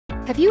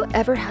Have you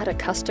ever had a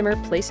customer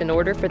place an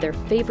order for their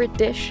favorite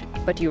dish,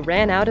 but you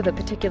ran out of a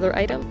particular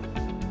item?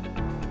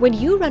 When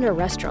you run a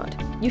restaurant,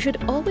 you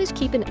should always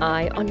keep an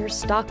eye on your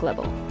stock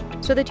level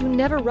so that you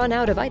never run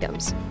out of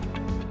items.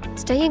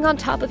 Staying on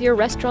top of your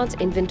restaurant's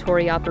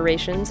inventory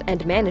operations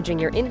and managing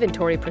your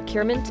inventory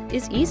procurement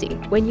is easy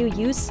when you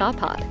use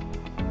Sapaad.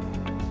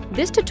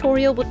 This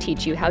tutorial will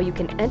teach you how you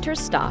can enter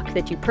stock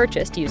that you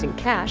purchased using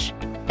cash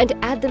and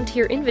add them to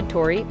your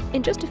inventory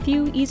in just a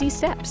few easy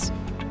steps.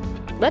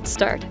 Let's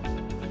start.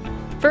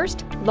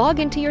 First, log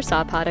into your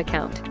Sapaad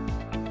account.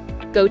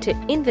 Go to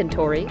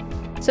Inventory,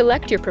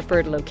 select your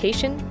preferred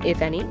location,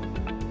 if any,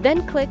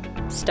 then click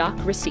Stock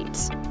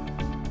Receipts.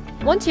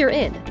 Once you're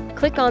in,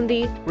 click on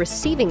the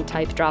Receiving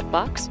Type drop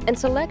box and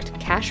select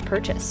Cash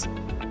Purchase.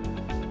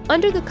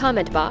 Under the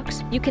comment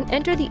box, you can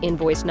enter the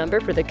invoice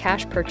number for the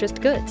cash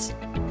purchased goods.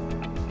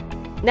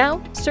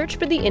 Now, search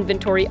for the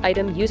inventory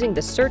item using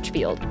the search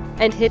field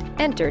and hit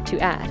Enter to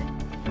add.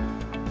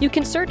 You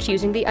can search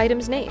using the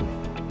item's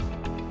name.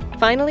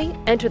 Finally,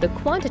 enter the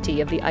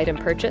quantity of the item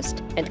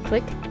purchased and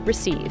click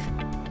Receive.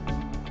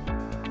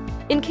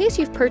 In case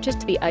you've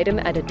purchased the item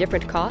at a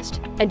different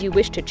cost and you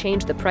wish to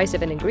change the price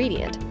of an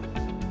ingredient,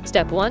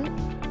 Step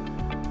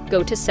 1.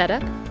 Go to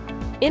Setup,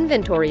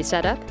 Inventory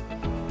Setup,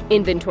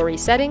 Inventory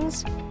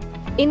Settings,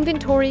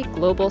 Inventory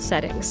Global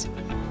Settings.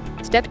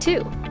 Step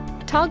 2.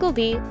 Toggle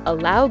the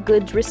Allow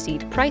Goods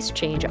Receipt Price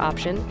Change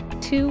option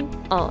to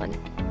On.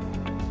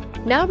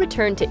 Now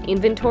return to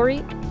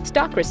Inventory,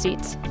 Stock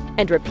Receipts,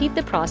 and repeat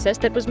the process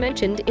that was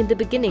mentioned in the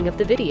beginning of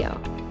the video.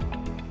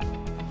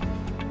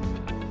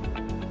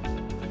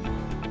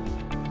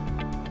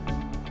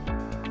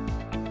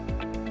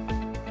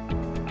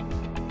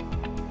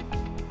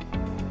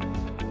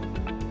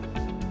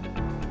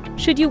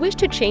 Should you wish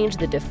to change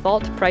the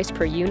default price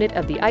per unit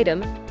of the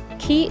item,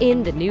 key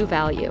in the new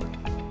value.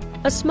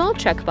 A small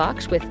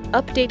checkbox with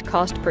Update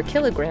Cost per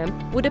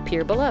Kilogram would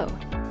appear below.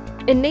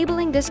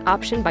 Enabling this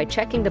option by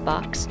checking the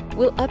box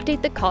will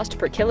update the cost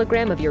per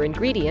kilogram of your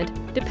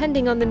ingredient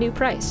depending on the new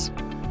price.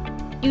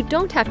 You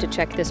don't have to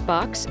check this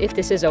box if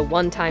this is a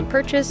one-time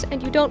purchase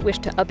and you don't wish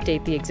to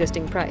update the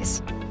existing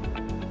price.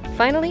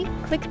 Finally,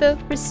 click the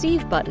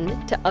Receive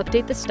button to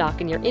update the stock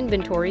in your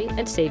inventory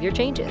and save your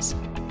changes.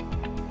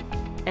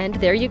 And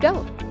there you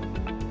go!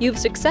 You've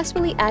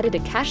successfully added a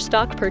cash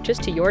stock purchase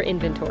to your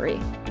inventory.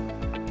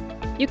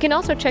 You can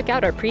also check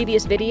out our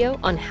previous video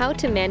on how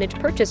to manage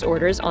purchase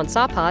orders on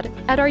Sapaad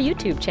at our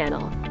YouTube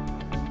channel.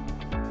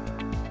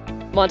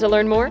 Want to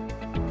learn more?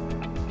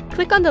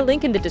 Click on the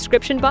link in the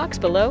description box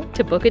below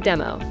to book a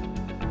demo.